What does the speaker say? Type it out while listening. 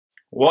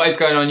What is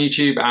going on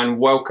YouTube, and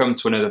welcome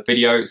to another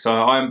video. So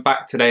I'm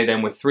back today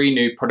then with 3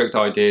 new product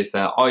ideas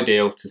that are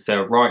ideal to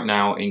sell right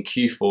now in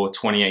Q4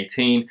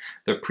 2018.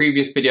 The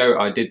previous video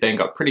I did then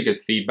got pretty good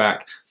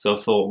feedback, so I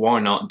thought why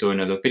not do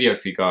another video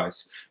for you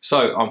guys.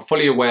 So I'm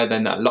fully aware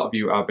then that a lot of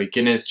you are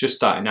beginners just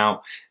starting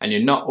out and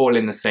you're not all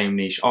in the same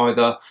niche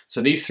either.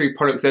 So these 3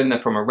 products then, they're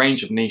from a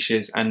range of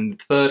niches, and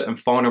the third and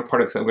final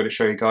products that I'm going to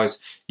show you guys,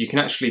 you can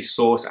actually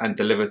source and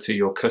deliver to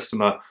your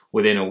customer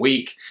within a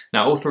week.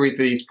 Now all 3 of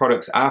these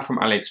products are from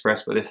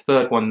AliExpress, but this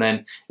third one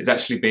then is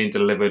actually being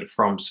delivered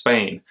from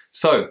Spain.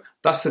 So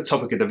that's the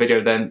topic of the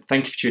video then.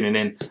 Thank you for tuning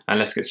in, and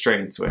let's get straight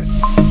into it.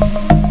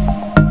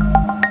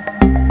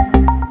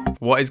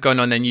 What is going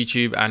on then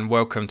YouTube, and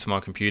welcome to my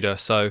computer.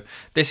 So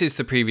this is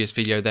the previous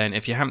video then.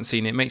 If you haven't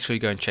seen it, make sure you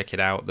go and check it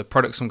out. The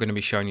products I'm going to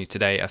be showing you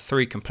today are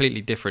 3 completely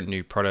different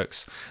new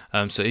products.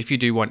 So if you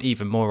do want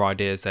even more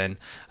ideas, then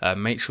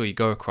make sure you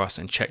go across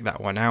and check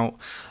that one out.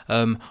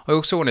 I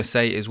also want to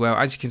say as well,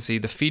 as you can see,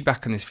 the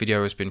feedback on this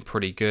video has been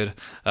pretty good,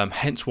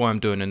 hence why I'm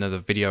doing another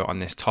video on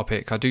this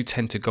topic. I do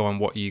tend to go on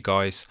what you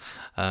guys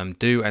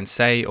do and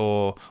say,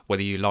 or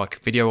whether you like a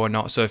video or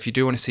not. So if you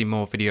do want to see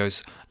more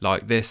videos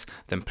like this,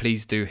 then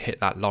please do hit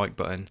that like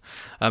button.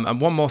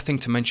 And one more thing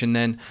to mention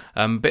then,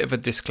 a bit of a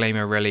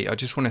disclaimer really. I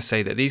just want to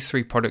say that these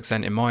 3 products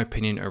then, in my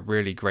opinion, are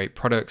really great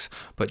products,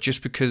 but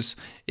just because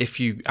if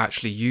you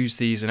actually use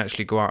these and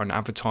actually go out and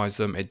advertise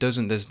them,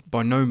 there's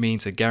by no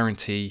means a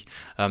guarantee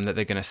that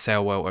they're going to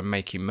sell well and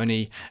make you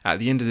money. At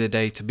the end of the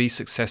day, to be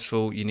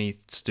successful, you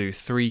need to do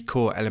 3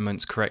 core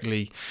elements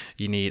correctly.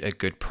 You need a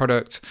good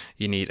product,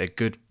 you need a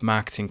good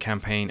marketing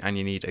campaign, and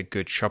you need a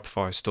good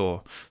Shopify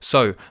store.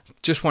 So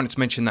just wanted to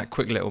mention that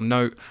quick little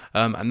note,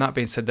 and that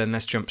being said then,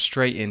 let's jump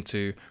straight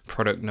into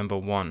product number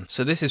 1.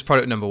 So this is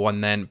product number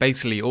 1 then.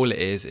 Basically all it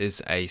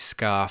is a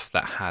scarf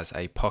that has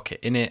a pocket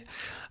in it.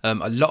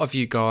 A lot of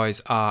you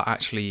guys are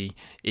actually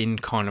in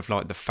kind of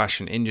like the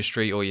fashion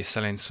industry, or you're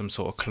selling some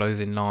sort of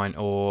clothing line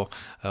or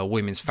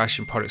women's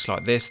fashion products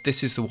like this.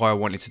 This is the why I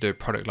wanted to do a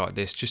product like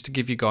this, just to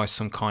give you guys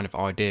some kind of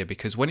idea,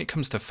 because when it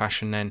comes to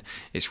fashion then,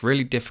 it's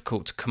really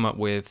difficult to come up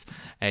with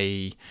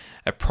a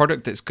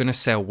product that's going to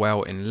sell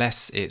well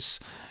unless it's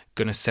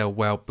going to sell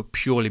well but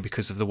purely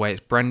because of the way it's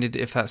branded,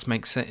 if that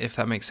makes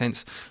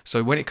sense.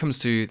 So when it comes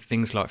to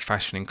things like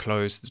fashion and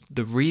clothes,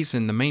 the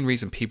main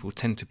reason people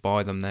tend to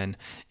buy them then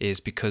is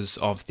because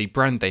of the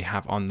brand they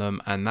have on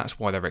them, and that's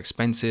why they're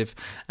expensive,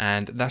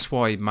 and that's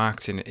why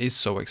marketing is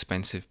so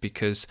expensive,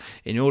 because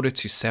in order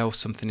to sell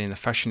something in the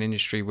fashion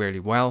industry really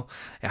well,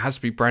 it has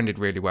to be branded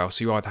really well.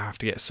 So you either have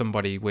to get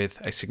somebody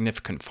with a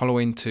significant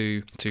following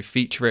to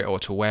feature it or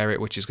to wear it,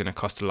 which is going to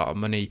cost a lot of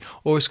money,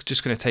 or it's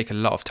just going to take a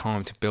lot of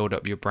time to build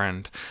up your brand.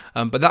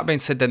 But that being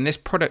said then, this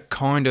product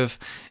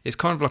is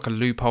kind of like a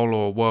loophole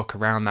or a work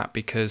around that,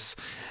 because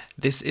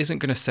this isn't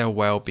going to sell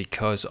well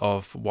because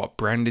of what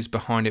brand is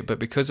behind it, but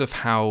because of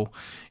how,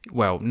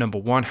 well, number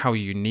 1, how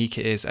unique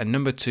it is, and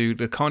number 2,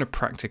 the kind of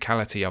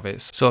practicality of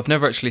it. So I've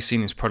never actually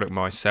seen this product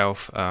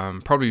myself,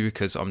 probably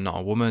because I'm not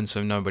a woman,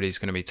 so nobody's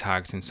going to be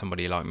tagged in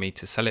somebody like me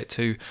to sell it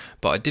to.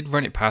 But I did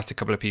run it past a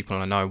couple of people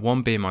I know,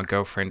 one being my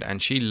girlfriend,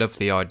 and she loved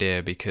the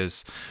idea,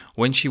 because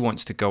when she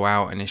wants to go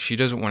out and if she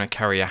doesn't want to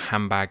carry a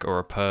handbag or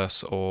a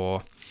purse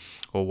or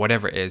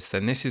whatever it is,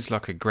 then this is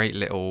like a great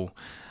little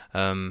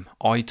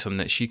item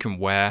that she can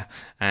wear,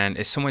 and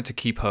it's somewhere to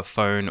keep her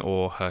phone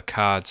or her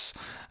cards,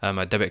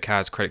 her debit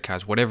cards, credit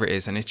cards, whatever it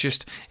is, and it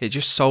just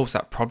solves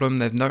that problem.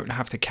 They don't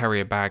have to carry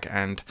a bag,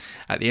 and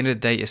at the end of the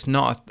day, it's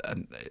not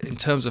in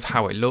terms of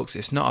how it looks,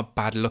 it's not a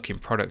bad looking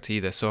product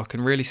either. So I can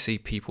really see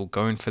people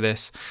going for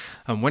this.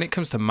 And when it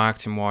comes to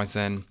marketing wise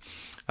then,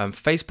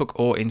 Facebook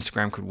or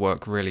Instagram could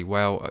work really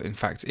well. In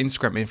fact,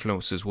 Instagram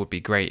influencers would be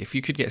great. If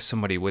you could get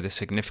somebody with a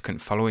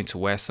significant following to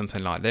wear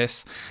something like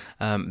this,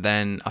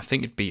 then I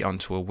think it'd be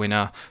onto a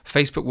winner.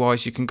 Facebook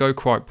wise, you can go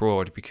quite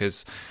broad,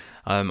 because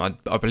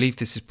I believe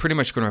this is pretty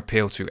much going to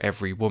appeal to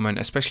every woman,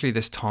 especially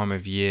this time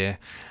of year,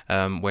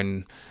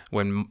 when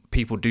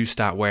people do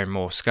start wearing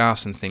more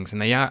scarves and things,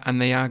 and they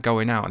are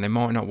going out, and they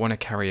might not want to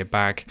carry a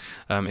bag.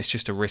 It's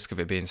just a risk of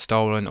it being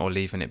stolen or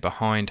leaving it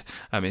behind.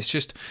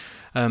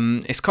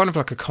 It's kind of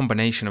like a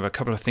combination of a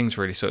couple of things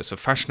really. So it's a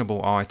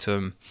fashionable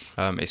item,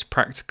 it's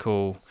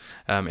practical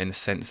in the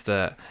sense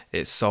that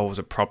it solves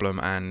a problem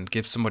and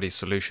gives somebody a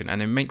solution,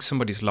 and it makes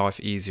somebody's life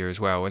easier as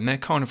well. And they're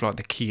kind of like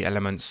the key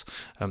elements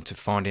to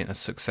finding a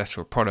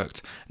successful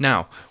product.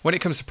 Now, when it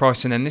comes to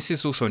pricing, then this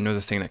is also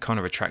another thing that kind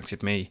of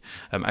attracted me.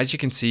 As you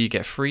can see, you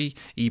get free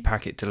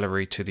e-packet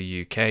delivery to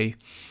the UK.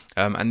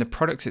 And the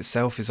product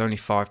itself is only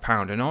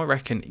 £5, and I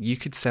reckon you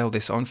could sell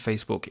this on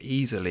Facebook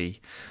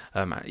easily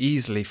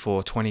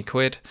for 20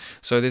 quid.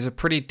 So there's a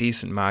pretty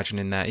decent margin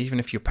in there. Even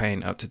if you're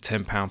paying up to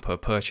 £10 per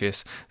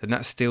purchase, then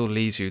that still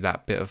leaves you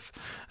that bit of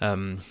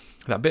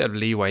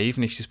leeway.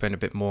 Even if you spend a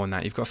bit more on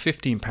that, you've got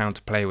 £15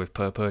 to play with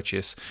per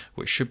purchase,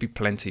 which should be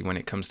plenty when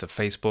it comes to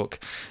Facebook.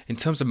 In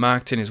terms of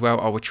marketing as well,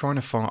 I would try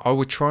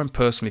and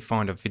personally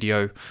find a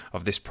video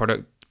of this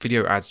product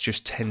video ads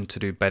just tend to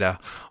do better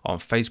on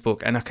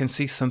Facebook, and I can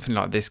see something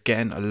like this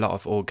getting a lot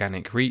of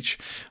organic reach,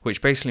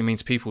 which basically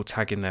means people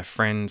tagging their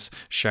friends,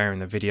 sharing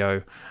the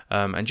video,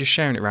 and just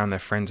sharing it around their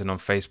friends and on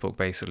Facebook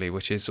basically,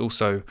 which is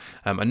also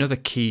another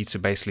key to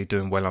basically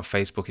doing well on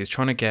Facebook, is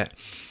trying to get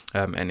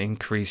and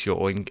increase your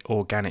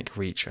organic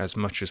reach as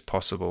much as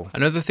possible.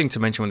 Another thing to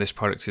mention with this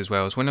product as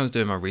well is when I was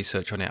doing my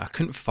research on it, I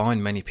couldn't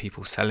find many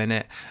people selling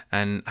it,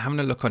 and having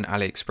a look on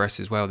AliExpress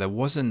as well, there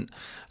wasn't,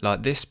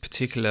 like, this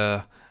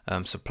particular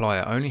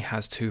supplier only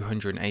has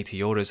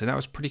 280 orders, and that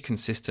was pretty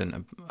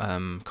consistent,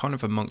 kind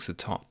of amongst the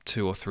top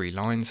 2 or 3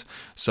 lines.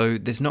 So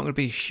there's not going to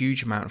be a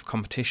huge amount of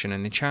competition,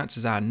 and the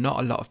chances are not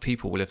a lot of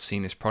people will have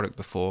seen this product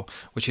before,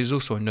 which is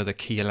also another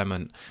key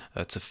element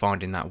to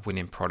finding that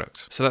winning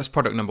product. So that's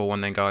product number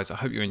 1 then, guys. I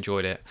hope you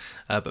enjoyed it.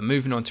 But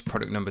moving on to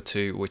product number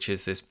 2, which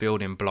is this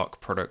building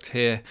block product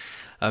here.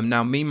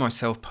 Now, me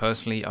myself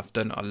personally, I've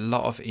done a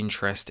lot of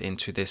interest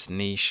into this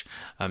niche,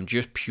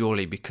 just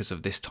purely because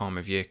of this time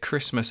of year.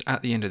 Christmas,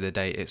 at the end of the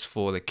day, it's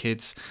for the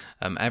kids.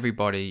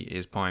 Everybody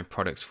is buying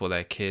products for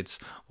their kids,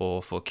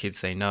 or for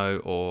kids they know,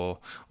 or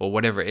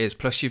whatever it is.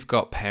 Plus, you've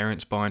got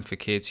parents buying for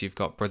kids, you've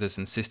got brothers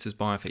and sisters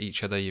buying for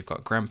each other, you've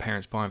got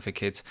grandparents buying for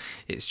kids.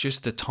 It's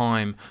just the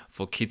time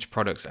for kids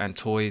products and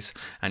toys,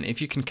 and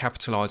if you can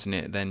capitalize on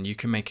it, then you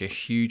can make a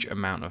huge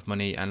amount of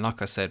money. And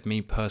like I said,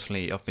 me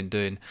personally, I've been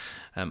doing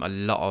a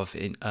lot of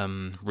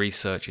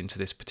research into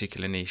this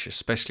particular niche,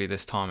 especially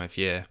this time of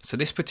year. So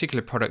this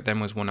particular product then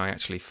was one I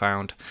actually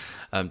found.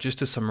 Just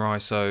to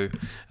summarize, so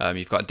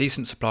you've got a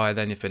decent supplier,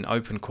 then you've been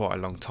open quite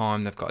a long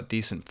time, they've got a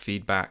decent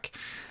feedback.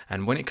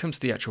 And when it comes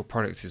to the actual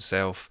product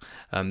itself,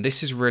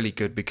 this is really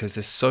good because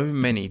there's so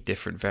many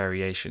different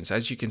variations.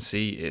 As you can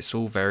see, it's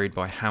all varied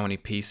by how many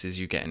pieces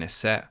you get in a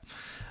set.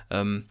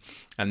 And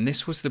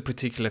this was the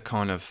particular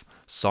kind of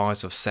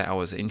size of set I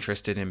was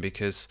interested in,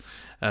 because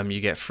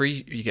you get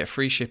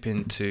free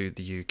shipping to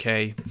the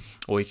UK,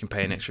 or you can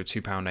pay an extra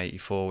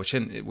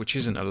 £2.84, which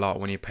isn't a lot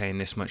when you're paying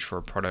this much for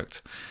a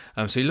product.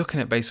 So you're looking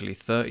at basically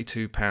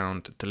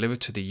 £32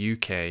 delivered to the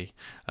UK,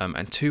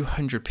 and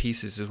 200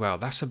 pieces as well.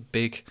 That's a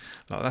big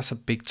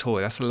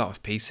toy. That's a lot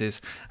of pieces,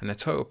 and the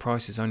total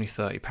price is only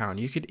 £30.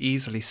 You could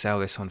easily sell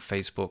this on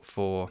Facebook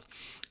for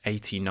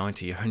 80,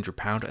 90,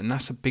 £100, and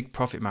that's a big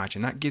profit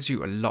margin. That gives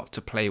you a lot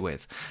to play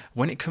with.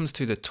 When it comes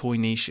to the toy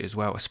niche as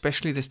well,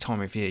 especially this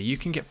time of year, you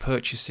can get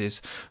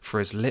purchases for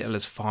as little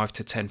as £5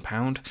 to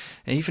 £10.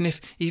 And even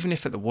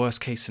if at the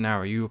worst case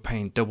scenario you were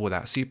paying double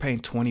that, so you're paying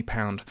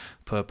 £20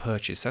 per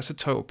purchase, that's a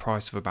total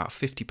price of about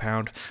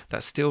 £50.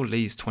 That still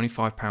leaves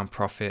 £25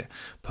 profit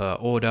per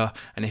order,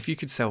 and if you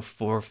could sell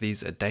 4 of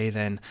these a day,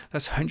 then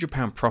that's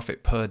 £100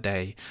 profit per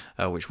day,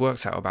 which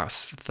works out about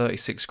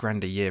 36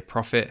 grand a year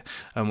profit,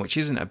 which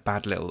isn't a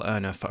bad little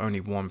earner for only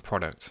one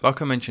product.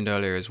 Like I mentioned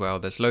earlier as well,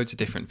 there's loads of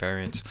different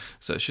variants,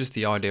 so it's just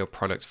the ideal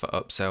product for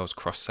upsells,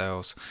 cross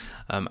sales.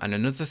 And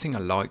another thing I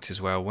liked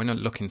as well, when I'm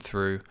looking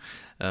through,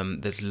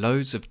 there's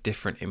loads of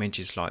different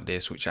images like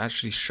this which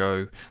actually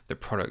show the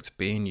product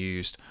being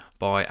used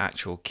by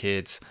actual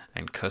kids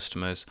and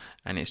customers,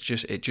 and it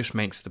just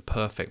makes the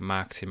perfect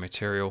marketing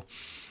material.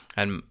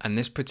 And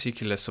this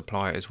particular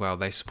supplier as well,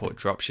 they support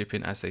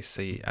dropshipping, as they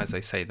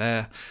say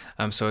there.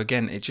 So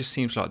again, it just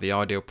seems like the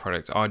ideal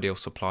product, ideal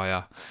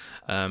supplier,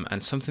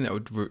 and something that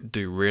would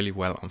do really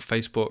well on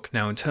Facebook.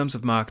 Now, in terms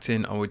of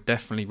marketing, I would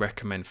definitely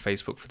recommend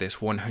Facebook for this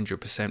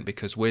 100%,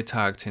 because we're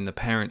targeting the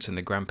parents and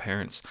the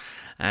grandparents,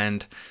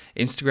 and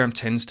Instagram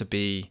tends to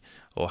be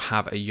or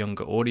have a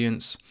younger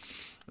audience.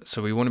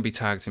 So we want to be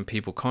targeting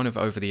people kind of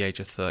over the age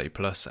of 30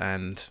 plus,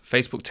 and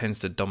Facebook tends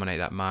to dominate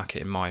that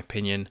market in my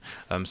opinion.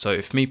 So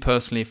if me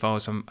personally, if I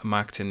was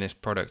marketing this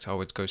product, I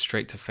would go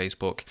straight to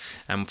Facebook.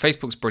 And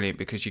Facebook's brilliant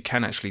because you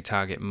can actually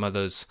target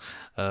mothers,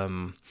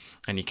 and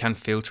you can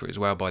filter as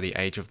well by the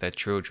age of their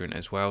children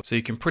as well. So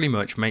you can pretty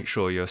much make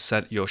sure you're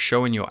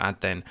showing your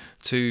ad then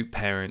to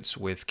parents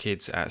with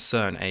kids at a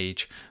certain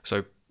age.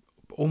 So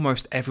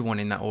almost everyone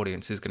in that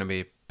audience is going to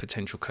be a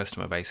potential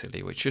customer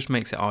basically, which just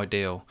makes it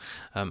ideal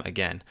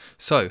again.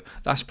 So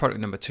that's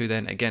product number 2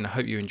 then. Again, I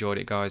hope you enjoyed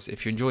it, guys.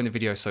 If you're enjoying the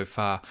video so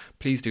far,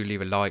 please do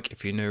leave a like.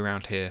 If you're new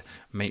around here,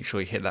 make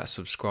sure you hit that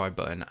subscribe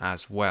button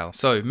as well.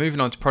 So moving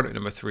on to product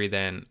number 3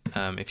 then,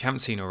 if you haven't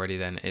seen already,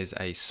 then is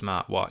a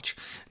smartwatch.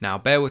 Now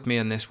bear with me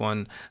on this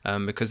one,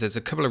 because there's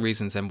a couple of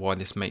reasons then why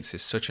this makes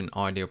this such an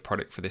ideal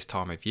product for this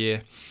time of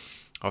year.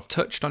 I've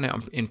touched on it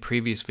in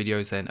previous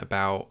videos then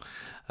about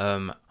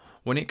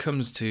when it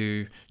comes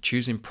to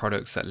choosing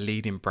products that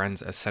leading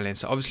brands are selling.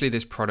 So obviously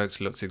this product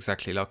looks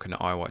exactly like an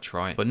iWatch,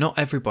 right? But not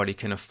everybody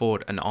can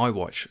afford an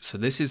iWatch. So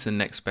this is the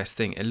next best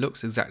thing. It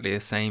looks exactly the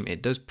same.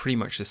 It does pretty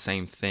much the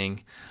same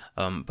thing,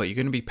 but you're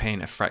going to be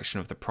paying a fraction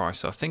of the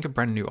price. So I think a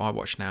brand new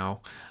iWatch now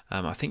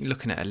I think you're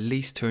looking at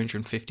least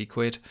 250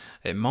 quid.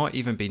 It might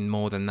even be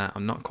more than that,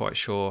 I'm not quite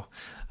sure.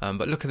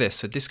 But look at this,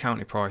 so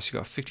discounted price,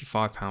 you've got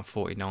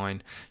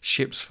 £55.49,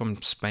 ships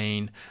from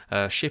Spain,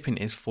 shipping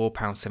is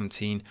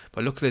 £4.17,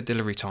 but look at the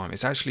delivery time,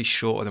 it's actually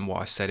shorter than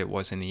what I said it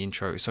was in the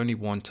intro, it's only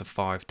 1 to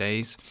 5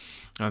 days.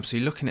 So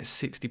you're looking at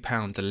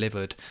 £60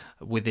 delivered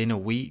within a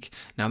week.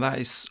 Now that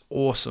is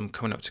awesome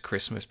coming up to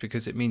Christmas,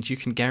 because it means you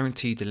can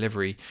guarantee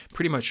delivery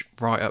pretty much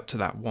right up to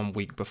that 1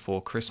 week before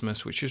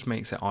Christmas, which just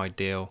makes it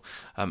ideal.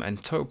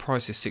 And total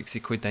price is 60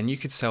 quid, then you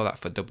could sell that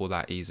for double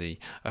that easy.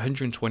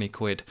 120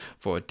 quid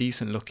for a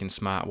decent looking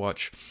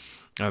smartwatch.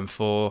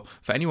 For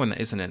anyone that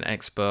isn't an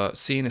expert,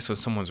 seeing this on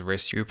someone's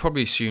wrist, you would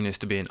probably assume this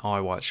to be an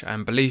iWatch,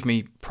 and believe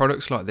me,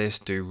 products like this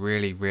do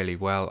really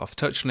well. I've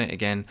touched on it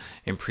again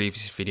in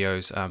previous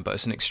videos, but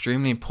it's an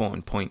extremely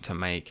important point to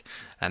make,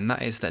 and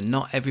that is that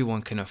not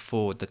everyone can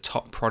afford the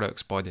top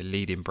products by the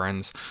leading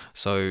brands.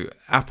 So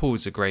Apple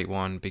is a great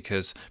one,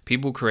 because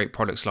people create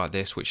products like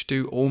this which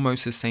do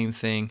almost the same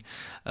thing,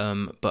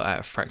 but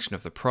at a fraction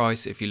of the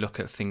price. If you look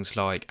at things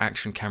like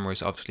action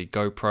cameras, obviously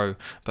GoPro,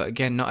 but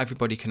again, not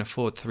everybody can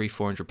afford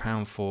 £300-400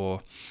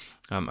 for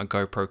a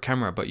GoPro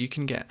camera, but you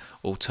can get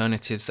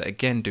alternatives that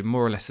again do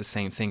more or less the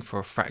same thing for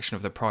a fraction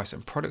of the price,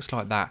 and products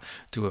like that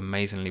do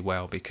amazingly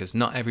well, because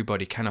not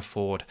everybody can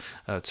afford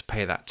to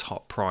pay that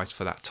top price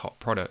for that top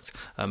product.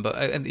 But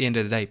at the end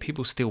of the day,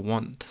 people still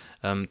want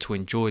to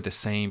enjoy the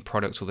same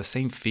product or the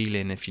same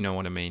feeling, if you know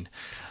what I mean.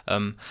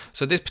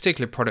 So this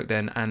particular product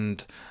then,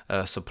 and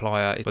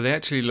supplier, well, they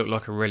actually look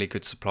like a really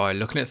good supplier.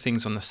 Looking at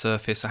things on the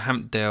surface, I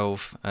haven't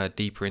delved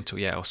deeper into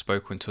it yet or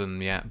spoken to them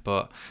yet,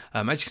 but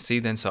as you can see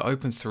then, so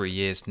open 3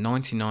 years,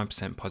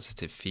 99%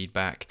 positive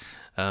feedback.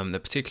 The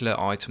particular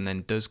item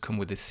then does come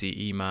with a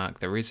CE mark.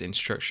 There is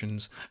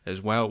instructions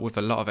as well. With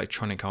a lot of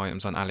electronic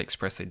items on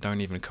AliExpress, they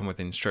don't even come with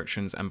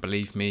instructions, and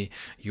believe me,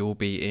 you'll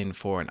be in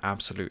for an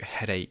absolute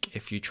headache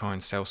if you try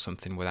and sell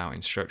something without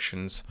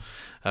instructions.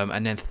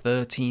 And then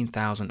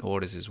 13,000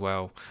 orders as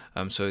well,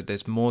 so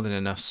there's more than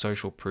enough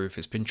social proof.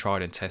 It's been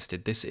tried and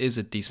tested. This is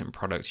a decent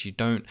product. You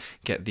don't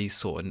get these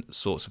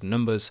sorts of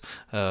numbers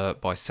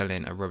by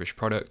selling a rubbish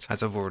product.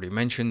 As I've already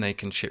mentioned, they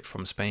can ship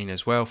from Spain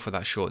as well for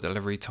that short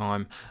delivery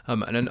time.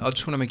 And then I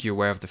just want to make you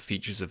aware of the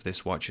features of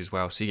this watch as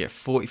well. So you get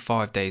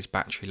 45 days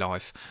battery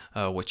life,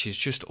 which is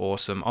just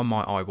awesome. On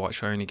my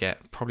iWatch, I only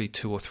get probably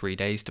 2 or 3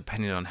 days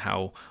depending on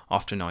how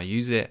often I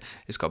use it.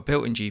 It's got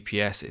built-in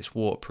GPS, it's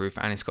waterproof,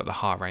 and it's got the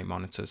heart rate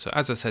monitor. So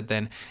as I said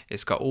then,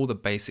 it's got all the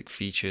basic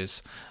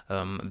features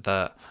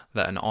that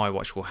an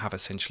iWatch will have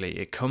essentially.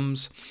 It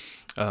comes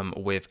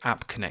with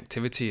app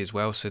connectivity as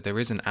well, so there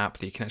is an app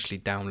that you can actually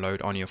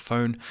download on your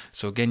phone.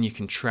 So again, you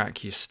can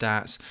track your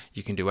stats,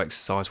 you can do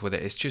exercise with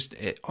it. It's just,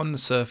 on the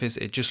surface,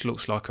 it just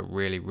looks like a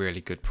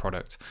really good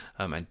product,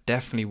 and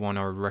definitely one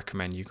I would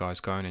recommend you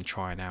guys going and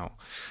trying out.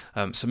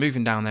 So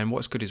moving down then,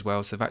 what's good as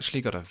well, so they've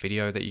actually got a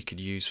video that you could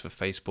use for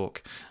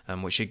Facebook,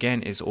 which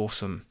again is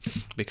awesome,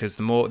 because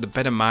the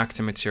better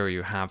marketing material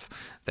you have,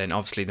 then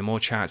obviously the more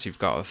chance you've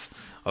got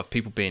of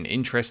people being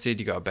interested.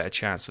 You got a better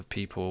chance of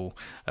people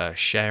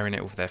sharing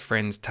it with their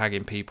friends,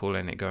 tagging people,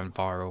 and it going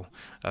viral,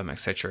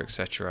 etc,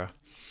 etc.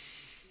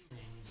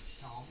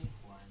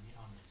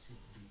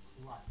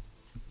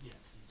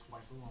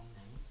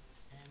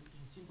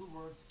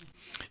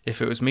 If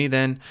it was me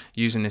then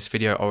using this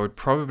video, I would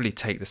probably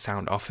take the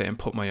sound off it and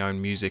put my own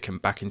music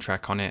and backing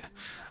track on it,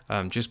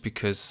 just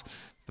because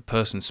the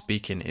person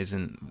speaking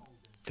isn't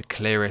the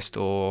clearest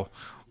or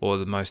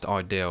the most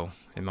ideal,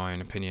 in my own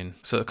opinion.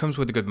 So it comes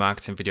with a good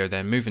marketing video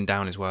then. Moving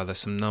down as well, there's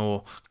some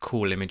more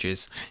cool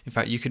images. In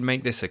fact, you could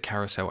make this a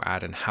carousel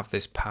ad and have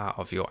this part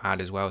of your ad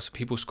as well, so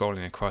people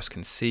scrolling across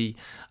can see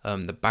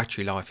the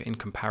battery life in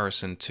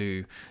comparison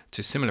to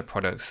similar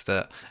products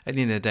that at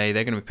the end of the day,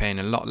 they're going to be paying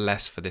a lot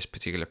less for this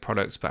particular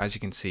product, but as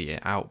you can see,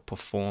 it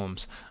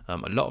outperforms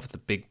a lot of the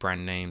big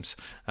brand names.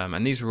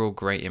 And these are all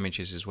great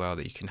images as well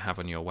that you can have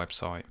on your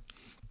website.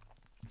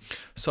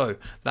 So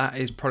that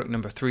is product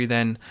number 3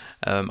 then.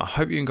 I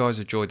hope you guys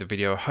enjoyed the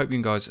video. I hope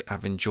you guys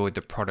have enjoyed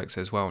the products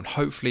as well, and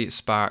hopefully it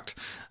sparked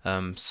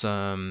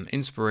some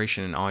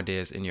inspiration and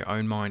ideas in your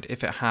own mind.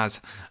 If it has,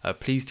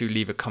 please do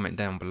leave a comment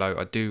down below.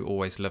 I do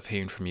always love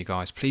hearing from you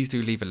guys. Please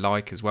do leave a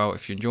like as well.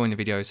 If you're enjoying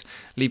the videos,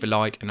 leave a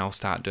like and I'll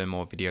start doing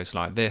more videos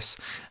like this.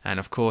 And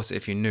of course,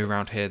 if you're new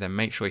around here, then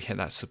make sure you hit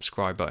that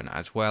subscribe button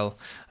as well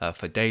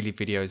for daily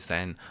videos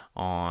then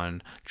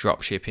on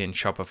dropshipping,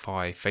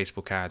 Shopify,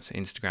 Facebook ads,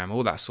 Instagram,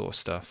 all that sort of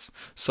stuff.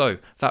 So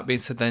that being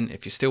said then,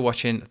 if you're still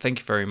watching, thank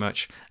you very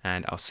much,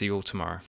 and I'll see you all tomorrow.